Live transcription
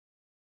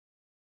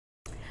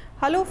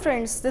Hello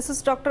friends, this is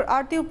Dr.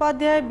 Aarti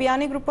Upadhyay,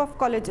 Biyani Group of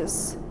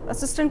Colleges,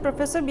 Assistant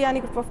Professor, Biyani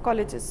Group of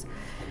Colleges.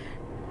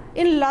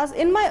 In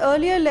my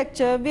earlier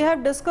lecture, we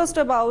have discussed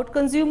about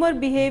consumer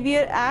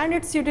behavior and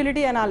its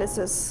utility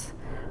analysis.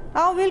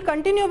 Now we'll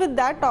continue with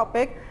that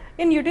topic.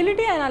 In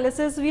utility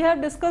analysis, we have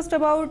discussed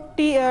about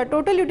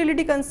total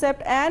utility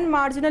concept and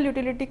marginal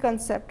utility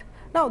concept.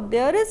 Now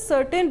there is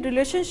certain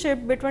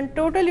relationship between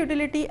total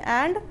utility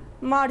and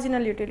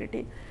marginal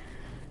utility.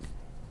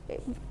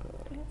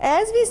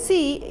 As we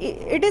see,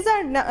 it is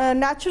a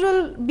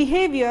natural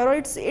behavior, or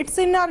it's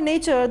in our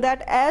nature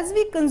that as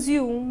we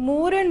consume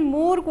more and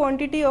more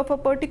quantity of a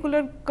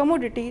particular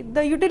commodity,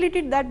 the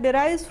utility that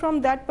derives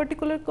from that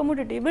particular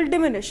commodity will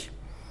diminish.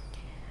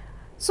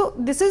 So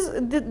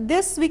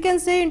this we can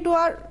say into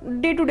our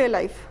day-to-day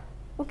life.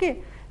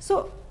 Okay.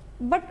 So,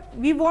 but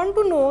we want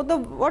to know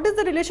what is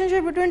the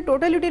relationship between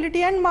total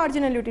utility and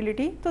marginal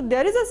utility. So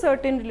there is a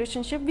certain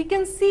relationship we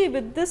can see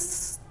with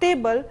this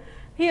table.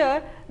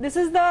 Here, this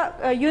is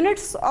the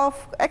units of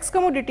X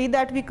commodity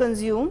that we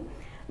consume.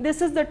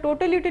 This is the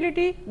total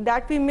utility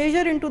that we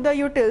measure into the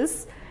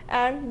utils,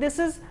 and this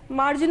is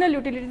marginal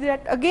utility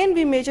that again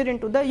we measure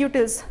into the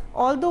utils.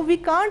 Although we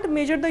can't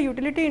measure the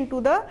utility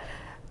into the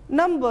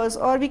numbers,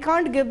 or we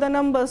can't give the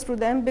numbers to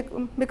them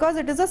because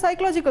it is a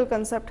psychological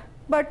concept.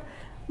 But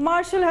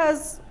Marshall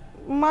has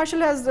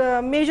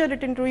measured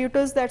it into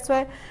utils. That's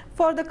why,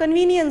 for the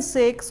convenience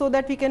sake, so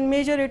that we can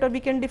measure it or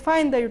we can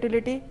define the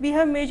utility, we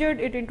have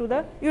measured it into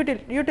the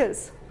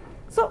utils.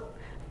 So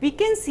we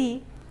can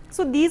see,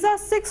 so these are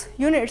 6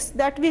 units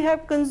that we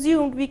have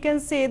consumed. We can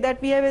say that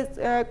we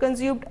have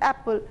consumed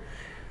apple.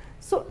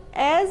 So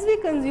as we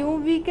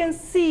consume, we can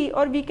see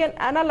or we can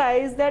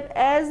analyze that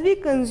as we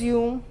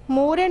consume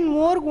more and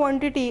more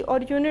quantity or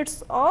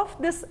units of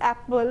this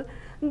apple,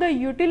 the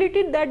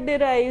utility that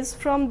derives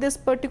from this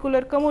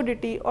particular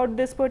commodity or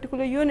this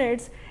particular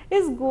units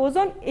goes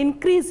on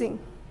increasing.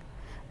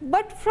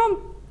 But for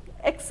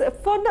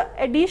the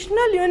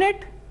additional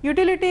unit,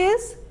 utility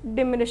is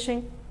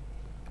diminishing.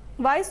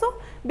 Why so?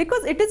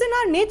 Because it is in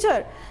our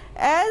nature.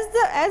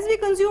 As we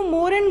consume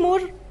more and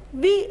more,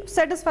 we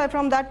satisfy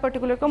from that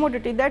particular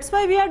commodity. That's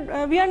why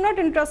we are not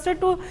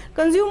interested to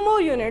consume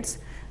more units.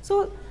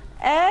 So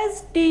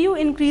as TU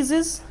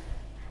increases,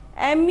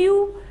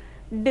 MU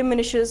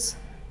diminishes.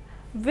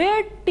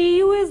 Where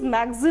TU is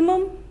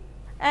maximum,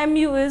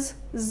 MU is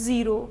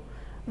 0.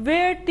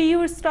 Where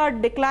TU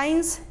start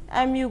declines,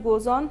 MU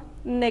goes on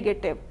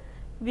negative.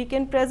 We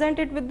can present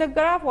it with the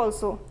graph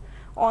also.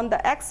 On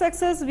the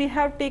x-axis, we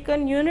have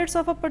taken units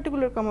of a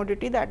particular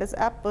commodity, that is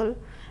apple,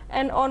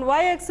 and on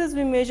y-axis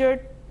we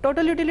measured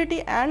total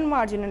utility and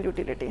marginal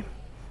utility.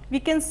 We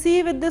can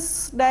see with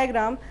this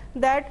diagram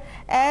that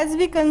as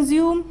we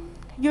consume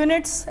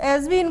units,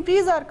 as we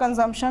increase our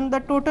consumption, the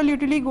total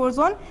utility goes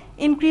on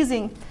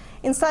increasing.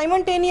 In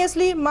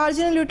simultaneously,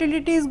 marginal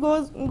utility is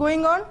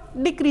going on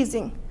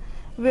decreasing.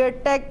 Where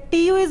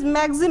TU is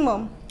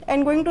maximum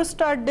and going to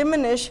start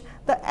diminish,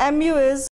 the MU is